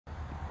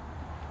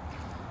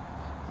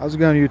How's it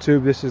going,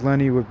 YouTube? This is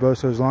Lenny with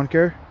Boso's Lawn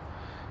Care.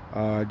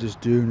 Just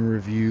doing a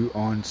review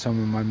on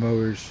some of my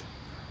mowers.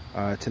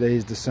 Today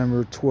is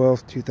December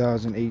 12th,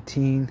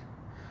 2018.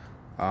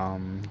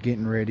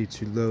 Getting ready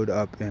to load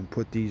up and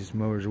put these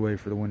mowers away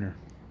for the winter.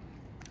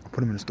 Put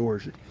them in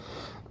storage.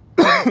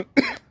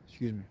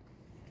 Excuse me.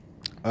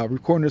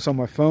 Recording this on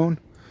my phone,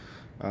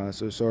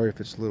 so sorry if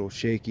it's a little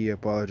shaky. I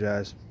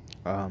apologize.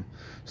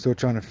 Still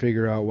trying to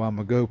figure out why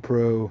my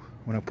GoPro,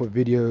 when I put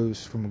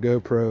videos from a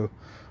GoPro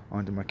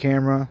onto my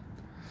camera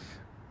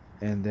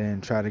and then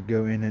try to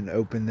go in and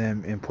open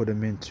them and put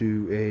them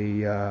into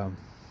a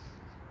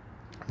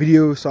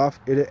video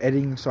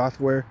editing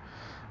software,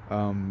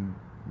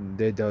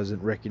 that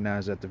doesn't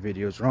recognize that the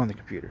videos are on the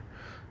computer.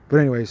 But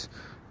anyways,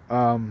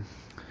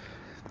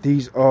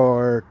 these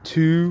are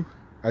two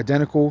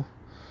identical.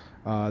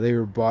 They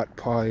were bought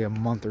probably a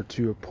month or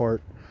two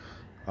apart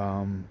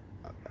 2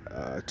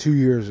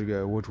 years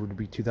ago, which would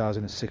be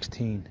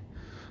 2016.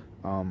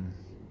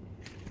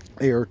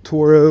 They are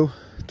Toro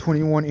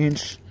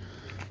 21-inch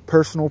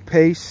personal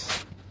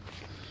pace.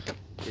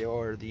 They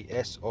are the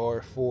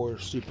sr4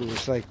 super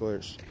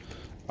recyclers.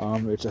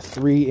 It's a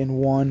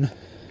 3-in-1.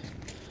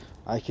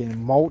 I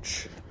can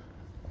mulch,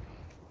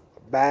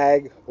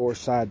 bag, or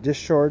side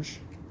discharge.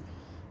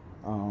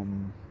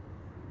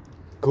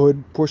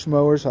 Good push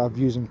mowers. I've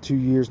used them 2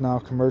 years now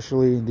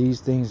commercially, and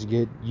these things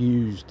get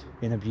used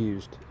and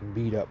abused and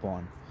beat up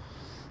on.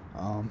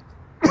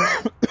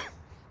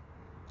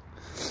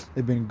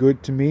 They've been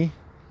good to me.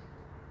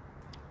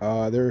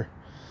 They're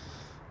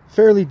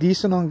fairly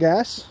decent on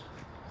gas.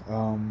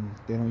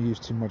 They don't use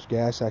too much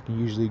gas. I can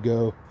usually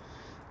go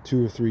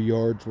 2 or 3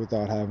 yards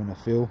without having to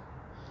fill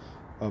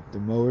up the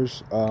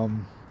mowers.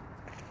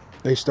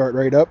 They start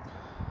right up.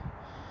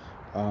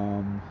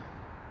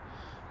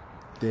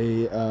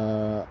 They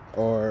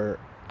are,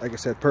 like I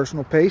said,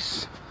 personal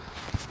pace,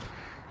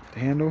 the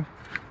handle,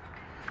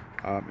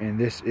 and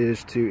this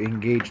is to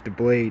engage the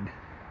blade,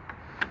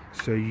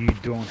 so you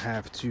don't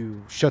have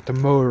to shut the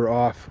mower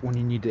off when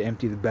you need to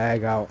empty the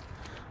bag out.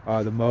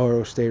 The mower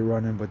will stay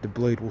running, but the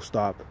blade will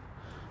stop,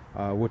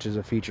 which is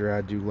a feature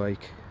I do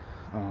like,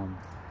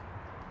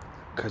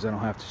 because I don't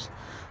have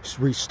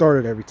to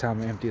restart it every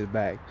time I empty the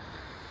bag.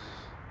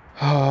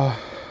 A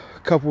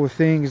couple of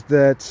things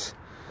that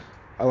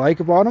I like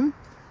about them.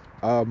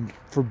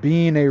 For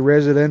being a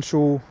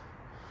residential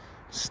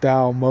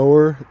style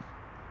mower,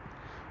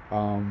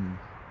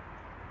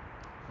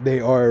 they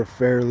are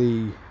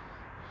fairly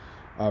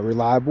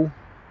reliable.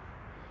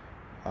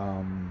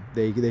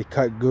 They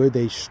cut good.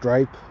 They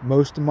stripe.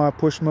 Most of my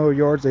push mower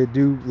yards, they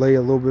do lay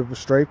a little bit of a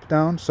stripe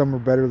down. Some are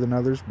better than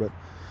others, but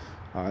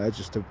that's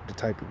just the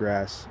type of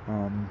grass.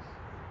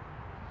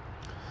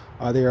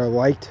 They are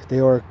light. They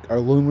are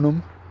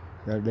aluminum.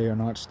 They are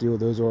not steel.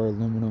 Those are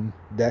aluminum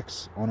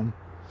decks on them.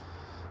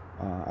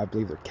 I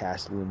believe they're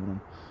cast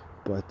aluminum,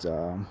 but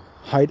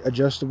height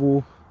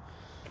adjustable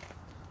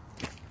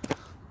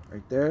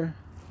right there.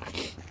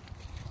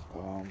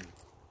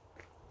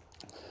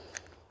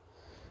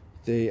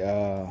 They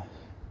like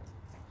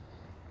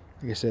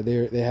I said,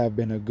 they have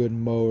been a good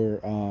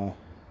mower.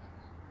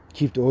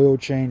 Keep the oil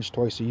changed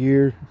twice a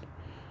year.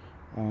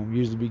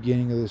 Usually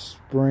beginning of the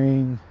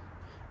spring,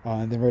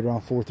 and then right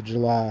around 4th of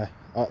July.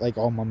 Like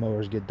all my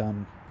mowers get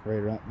done right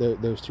around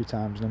those 2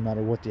 times, no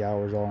matter what the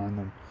hours are on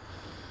them.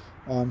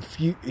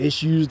 Few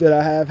issues that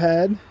I have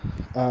had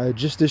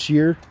just this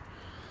year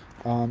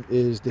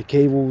is the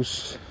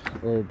cables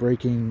are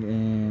breaking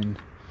and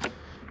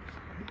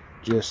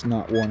just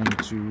not wanting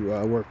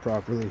to work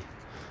properly.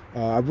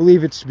 I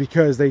believe it's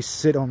because they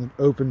sit on an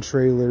open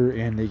trailer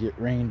and they get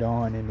rained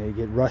on and they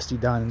get rusty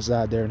down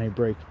inside there and they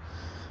break.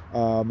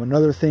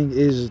 Another thing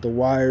is the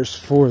wires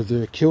for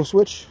the kill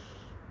switch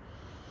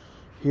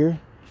here,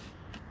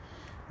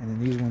 and then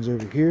these ones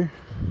over here.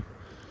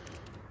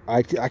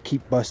 I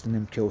keep busting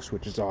them kill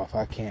switches off.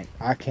 I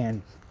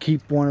can't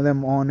keep one of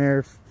them on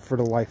there for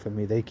the life of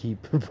me. They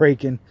keep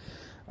breaking.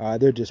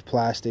 They're just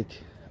plastic.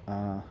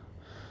 I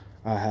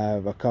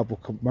have a couple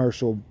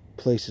commercial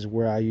places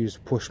where I use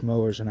push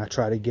mowers and I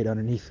try to get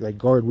underneath like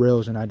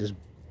guardrails and I just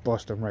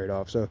bust them right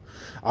off. So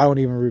I don't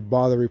even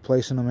bother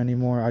replacing them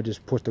anymore. I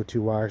just put the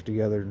 2 wires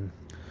together and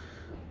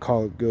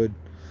call it good.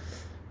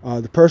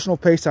 The personal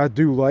pace I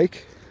do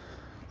like.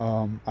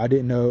 I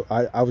didn't know,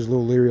 I was a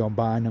little leery on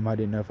buying them. I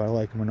didn't know if I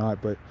like them or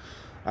not, but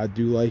I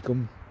do like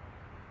them,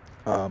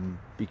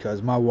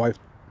 because my wife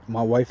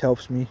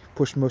helps me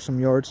push mow some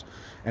yards,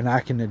 and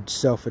I can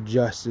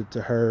self-adjust it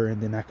to her,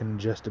 and then I can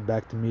adjust it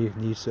back to me if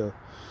need so.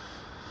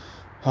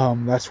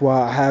 That's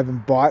why I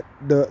haven't bought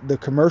the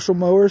commercial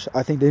mowers.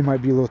 I think they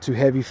might be a little too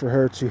heavy for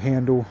her to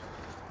handle.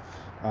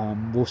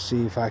 We'll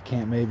see if I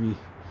can't maybe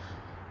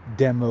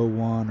demo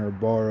one or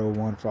borrow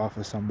one off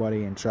of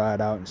somebody and try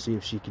it out and see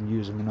if she can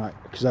use them or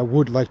not, because I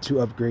would like to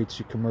upgrade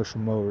to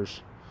commercial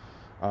mowers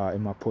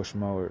in my push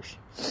mowers.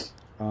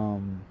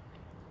 Other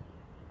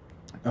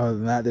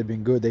than that, they've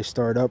been good. They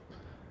start up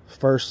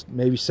first,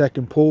 maybe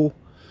second pull,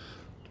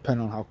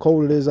 depending on how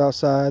cold it is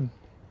outside.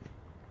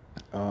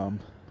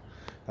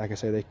 Like I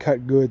say, they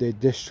cut good, they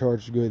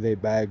discharge good, they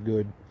bag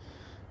good.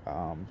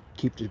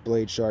 Keep the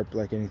blade sharp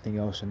like anything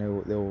else, and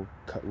they'll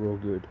cut real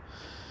good.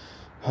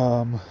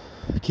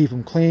 Keep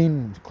them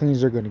clean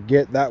as they're going to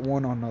get. That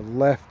one on the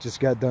left just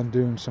got done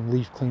doing some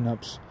leaf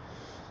cleanups,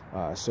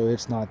 so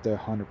it's not the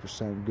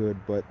 100% good,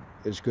 but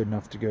it's good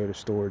enough to go to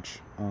storage.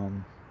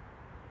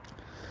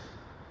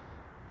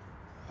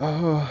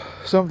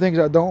 Some things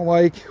I don't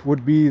like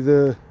would be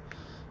the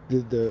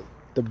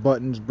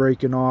buttons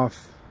breaking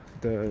off,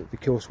 the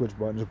kill switch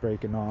buttons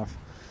breaking off.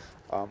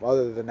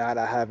 Other than that,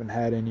 I haven't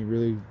had any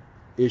really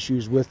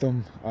issues with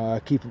them. I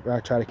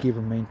try to keep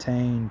them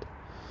maintained.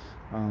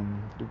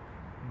 The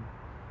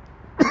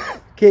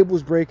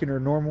cables breaking are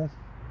normal.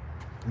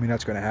 I mean,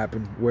 that's going to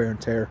happen, wear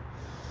and tear.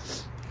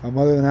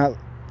 Other than that,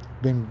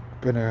 been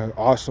an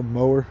awesome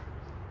mower.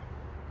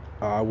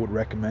 I would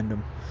recommend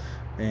them.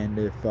 And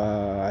if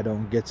I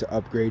don't get to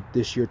upgrade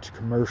this year to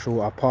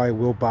commercial, I probably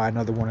will buy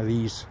another one of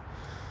these,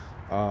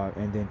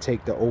 and then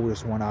take the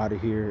oldest one out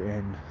of here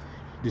and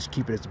just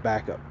keep it as a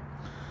backup.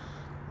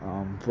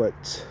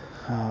 But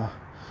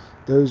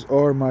those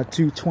are my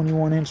two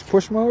 21-inch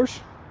push mowers.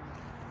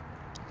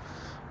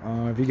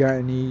 If you got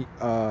any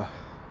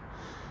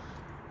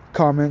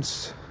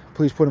comments,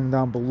 please put them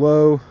down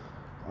below.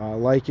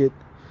 Like it.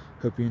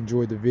 Hope you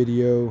enjoyed the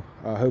video.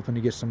 Hoping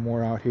to get some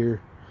more out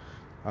here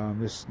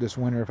this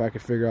winter if I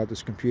could figure out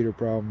this computer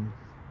problem.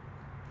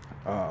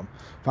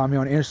 Find me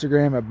on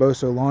Instagram at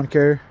Boso Lawn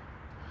Care.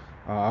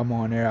 I'm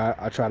on there.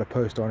 I try to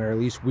post on there at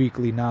least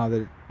weekly now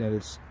that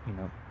it's, you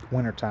know,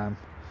 winter time.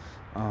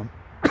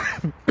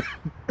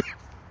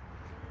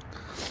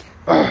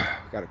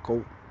 Got a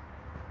cold.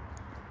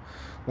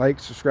 Like,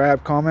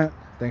 subscribe, comment.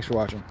 Thanks for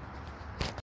watching.